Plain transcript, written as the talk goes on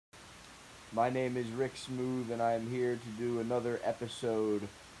My name is Rick Smooth, and I am here to do another episode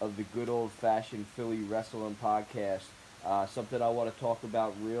of the good old fashioned Philly Wrestling Podcast. Something I want to talk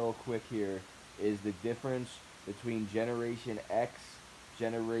about real quick here is the difference between Generation X,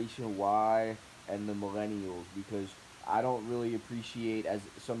 Generation Y, and the Millennials, because I don't really appreciate, as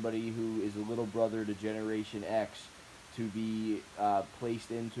somebody who is a little brother to Generation X, to be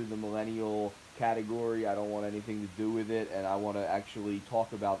placed into the millennial category. I don't want anything to do with it, and I want to actually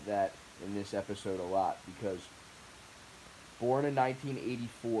talk about that in this episode a lot because born in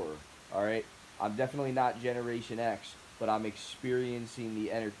 1984, all right, I'm definitely not Generation X, but I'm experiencing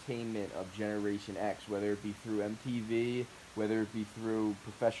the entertainment of Generation X, whether it be through MTV, whether it be through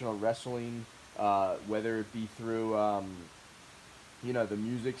professional wrestling, whether it be through, the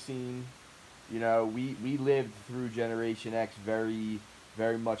music scene. We lived through Generation X very,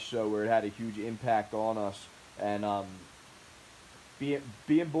 very much so, where it had a huge impact on us. And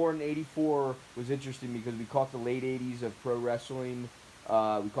being born in '84 was interesting because we caught the late '80s of pro wrestling,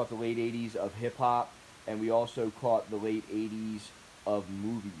 we caught the late '80s of hip hop, and we also caught the late '80s of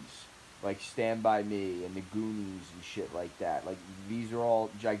movies like Stand by Me and The Goonies and shit like that. Like these are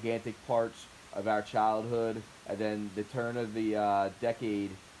all gigantic parts of our childhood. And then the turn of the decade,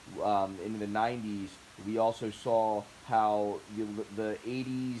 into the '90s, we also saw how the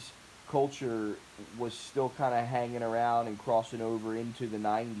 '80s culture was still kind of hanging around and crossing over into the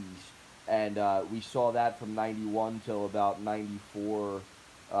 '90s, and we saw that from '91 till about '94.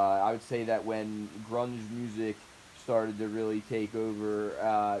 I would say that when grunge music started to really take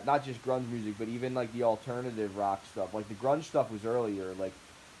over, not just grunge music, but even like the alternative rock stuff. Like the grunge stuff was earlier, like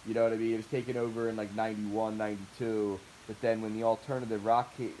you know what I mean. It was taken over in like '91, '92. But then when the alternative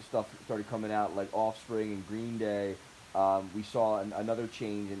rock stuff started coming out, like Offspring and Green Day, we saw another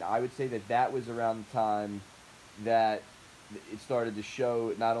change, and I would say that that was around the time that it started to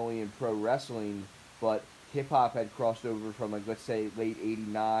show not only in pro wrestling, but hip hop had crossed over from like let's say late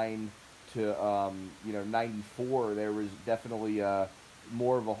 '89 to '94. There was definitely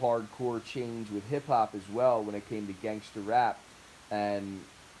more of a hardcore change with hip hop as well when it came to gangster rap, and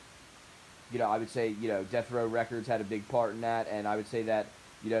I would say, Death Row Records had a big part in that, and I would say that,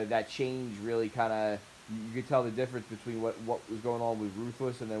 that change really kind of, you could tell the difference between what was going on with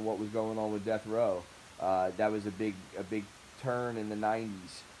Ruthless and then what was going on with Death Row. That was a big turn in the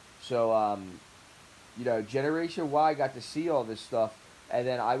 '90s. So, Generation Y got to see all this stuff, and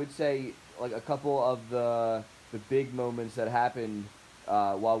then I would say like a couple of the big moments that happened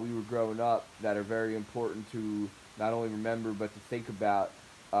while we were growing up that are very important to not only remember but to think about,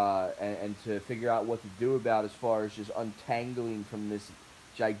 and to figure out what to do about as far as just untangling from this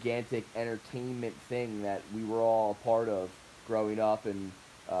gigantic entertainment thing that we were all a part of growing up. And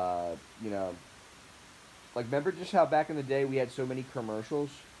uh, you know like remember just how back in the day we had so many commercials.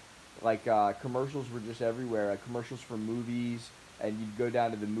 Like commercials were just everywhere, like commercials for movies, and you'd go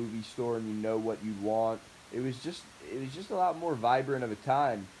down to the movie store and you know what you'd want. It was just a lot more vibrant of a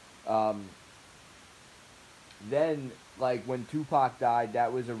time. um, then like when Tupac died,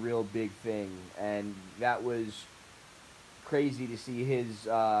 that was a real big thing, and that was crazy to see you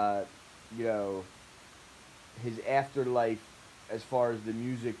know, his afterlife as far as the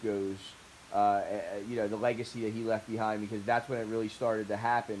music goes. The legacy that he left behind, because that's when it really started to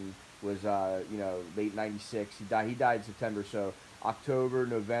happen. Was late '96. He died in September, so October,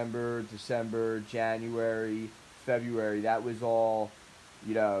 November, December, January, February. That was all,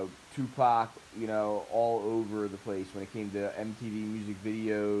 Tupac, all over the place when it came to MTV music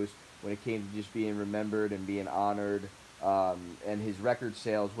videos, when it came to just being remembered and being honored. And his record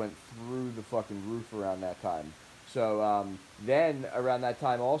sales went through the fucking roof around that time. So then around that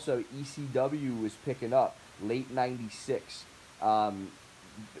time also ECW was picking up late '96. Um,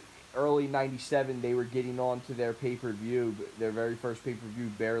 Early '97 they were getting on to their pay-per-view, their very first pay-per-view,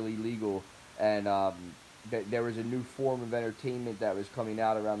 Barely Legal. And there was a new form of entertainment that was coming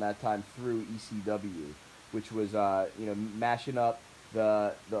out around that time through ECW, which was mashing up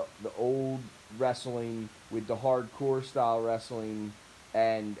the old wrestling with the hardcore style wrestling,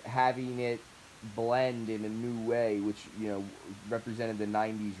 and having it blend in a new way, which represented the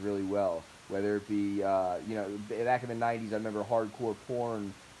 '90s really well. Whether it be back in the '90s, I remember hardcore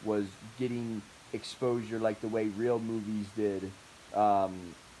porn was getting exposure like the way real movies did.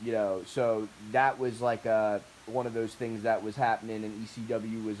 So that was like one of those things that was happening, and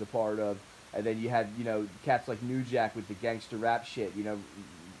ECW was a part of. And then you had cats like New Jack with the gangster rap shit,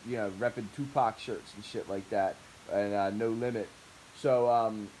 repping Tupac shirts and shit like that, and No Limit.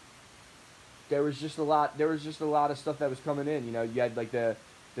 So there was just a lot of stuff that was coming in. You had like the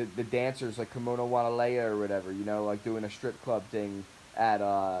dancers like Kimono Wanalea or whatever, like doing a strip club thing. at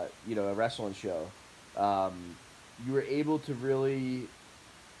a wrestling show. You were able to really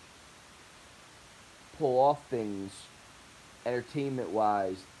pull off things entertainment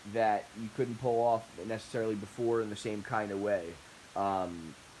wise that you couldn't pull off necessarily before in the same kind of way.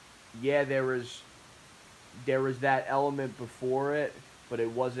 Um, yeah, there was that element before it, but it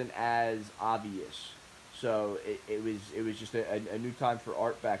wasn't as obvious. So it was just a new time for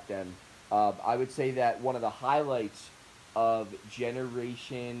art back then. I would say that one of the highlights of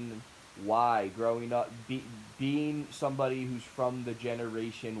Generation Y, growing up, being somebody who's from the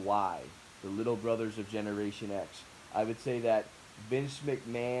Generation Y, the little brothers of Generation X, I would say that Vince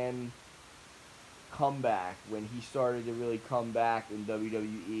McMahon comeback, when he started to really come back in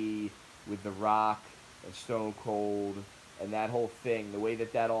WWE with The Rock and Stone Cold and that whole thing, the way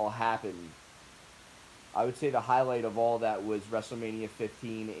that that all happened, I would say the highlight of all that was WrestleMania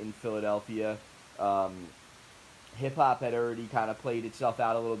 15 in Philadelphia. Um, Hip hop had already kind of played itself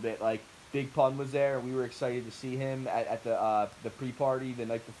out a little bit. Like Big Pun was there, and we were excited to see him at the pre-party the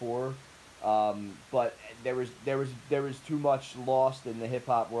night before. But there was too much lost in the hip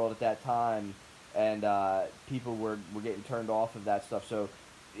hop world at that time, and people were getting turned off of that stuff. So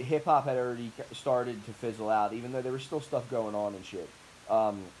hip hop had already started to fizzle out, even though there was still stuff going on and shit.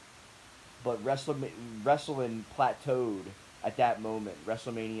 Um, but wrestling plateaued at that moment,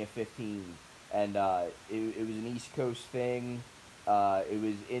 WrestleMania 15, and it was an East Coast thing. It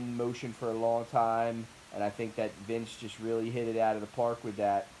was in motion for a long time, and I think that Vince just really hit it out of the park with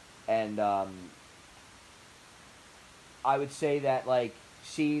that. And I would say that like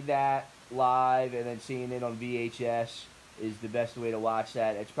seeing that live and then seeing it on VHS is the best way to watch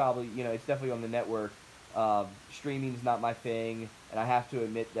that. It's probably it's definitely on the network. Streaming's not my thing, and I have to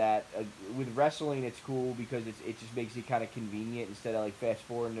admit that with wrestling it's cool because it just makes it kind of convenient instead of like fast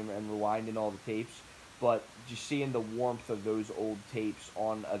forwarding and rewinding all the tapes. But just seeing the warmth of those old tapes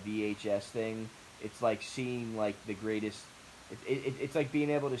on a VHS thing, it's like seeing like the greatest. It's like being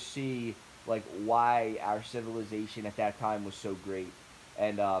able to see like why our civilization at that time was so great.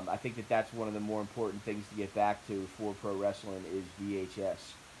 And I think that that's one of the more important things to get back to for pro wrestling is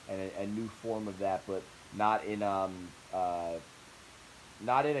VHS and a new form of that, but not in uh,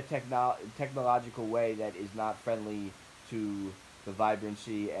 not in a technological way that is not friendly to the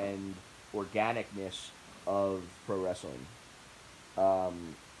vibrancy and organicness of pro wrestling.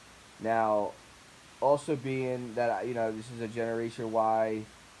 Um, Now, also being that this is a Generation Y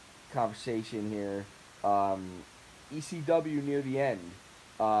conversation here. Um, ECW near the end,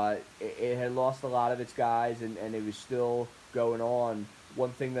 it had lost a lot of its guys, and it was still going on.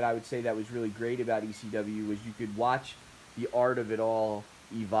 One thing that I would say that was really great about ECW was you could watch the art of it all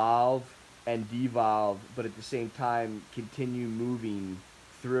evolve and devolve, but at the same time continue moving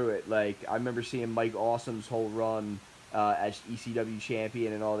through it. Like I remember seeing Mike Awesome's whole run as ECW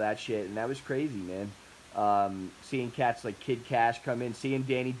champion and all that shit, and that was crazy, man. Seeing cats like Kid Cash come in, seeing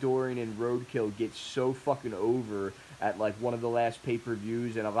Danny Dorian and Roadkill get so fucking over at like one of the last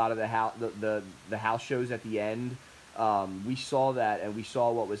pay-per-views and a lot of the house shows at the end. We saw that and we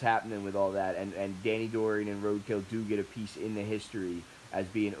saw what was happening with all that, and Danny Dorian and Roadkill do get a piece in the history as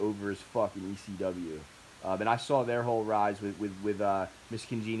being over as fuck in ECW. And I saw their whole rise with Miss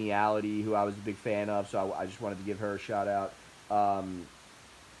Congeniality, who I was a big fan of, so I just wanted to give her a shout out. Um,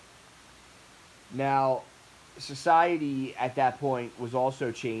 Now, society at that point was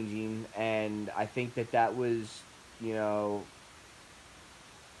also changing, and I think that that was, you know,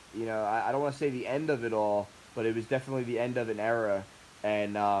 I don't want to say the end of it all, but it was definitely the end of an era,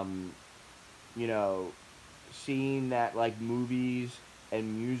 and you know, seeing that like movies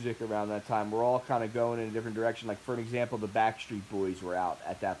and music around that time were all kind of going in a different direction. Like for an example, the Backstreet Boys were out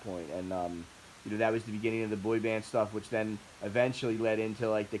at that point, and that was the beginning of the boy band stuff, which then eventually led into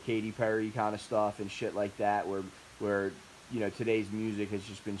like the Katy Perry kind of stuff and shit like that, where today's music has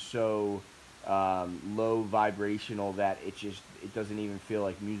just been so low vibrational that it doesn't even feel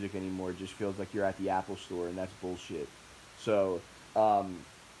like music anymore. It just feels like you're at the Apple store, and that's bullshit. So um,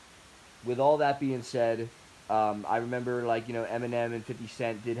 with all that being said, I remember like Eminem and 50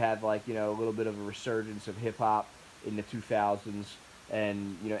 Cent did have like a little bit of a resurgence of hip hop in the 2000s,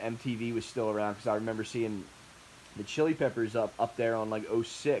 and MTV was still around because I remember seeing the Chili Peppers up there on like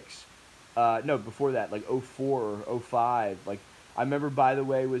 '06. No, before that, like '04 or '05. Like I remember, by the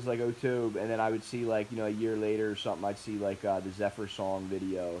way, was like '02, and then I would see like a year later or something. I'd see like the Zephyr song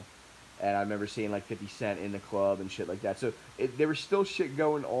video, and I remember seeing like 50 Cent in the club and shit like that. So there was still shit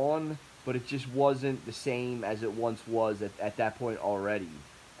going on, but it just wasn't the same as it once was at that point already.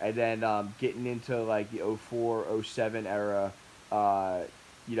 And then getting into like the '04, '07 era,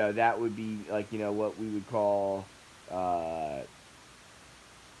 that would be like what we would call uh,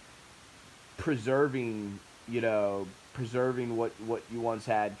 preserving, preserving what you once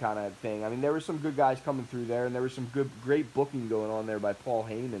had kind of thing. I mean, there were some good guys coming through there, and there was some great booking going on there by Paul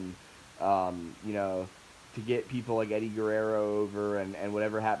Heyman. You know, to get people like Eddie Guerrero over, and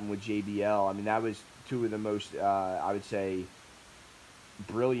whatever happened with JBL. I mean, that was two of the most, I would say,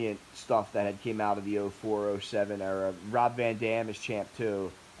 brilliant stuff that had came out of the 04-07 era. Rob Van Dam is champ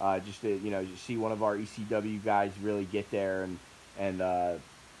too. Just to just see one of our ECW guys really get there and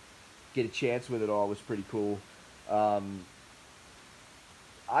get a chance with it all was pretty cool. Um,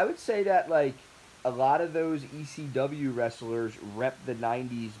 I would say that like a lot of those ECW wrestlers rep the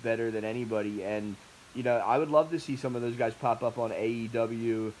 '90s better than anybody, and I would love to see some of those guys pop up on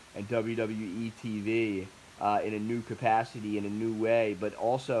AEW and WWE TV in a new capacity, in a new way, but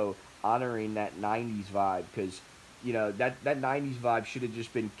also honoring that '90s vibe because that '90s vibe should have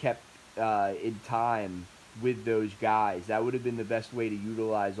just been kept in time with those guys. That would have been the best way to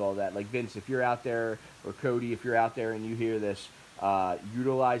utilize all that. Like Vince, if you're out there, or Cody, if you're out there and you hear this,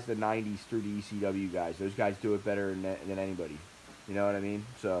 utilize the '90s through the ECW guys. Those guys do it better than anybody. You know what I mean?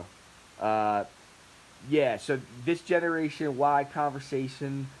 So, yeah. So this Generation Y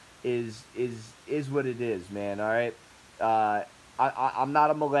conversation is what it is, man. All right. I'm not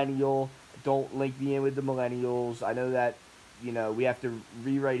a millennial. Don't link me in with the millennials. I know that we have to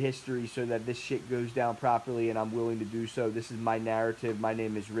rewrite history so that this shit goes down properly, and I'm willing to do so. This is my narrative. My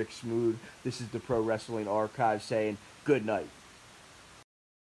name is Rick Smooth. This is the Pro Wrestling Archive saying good night.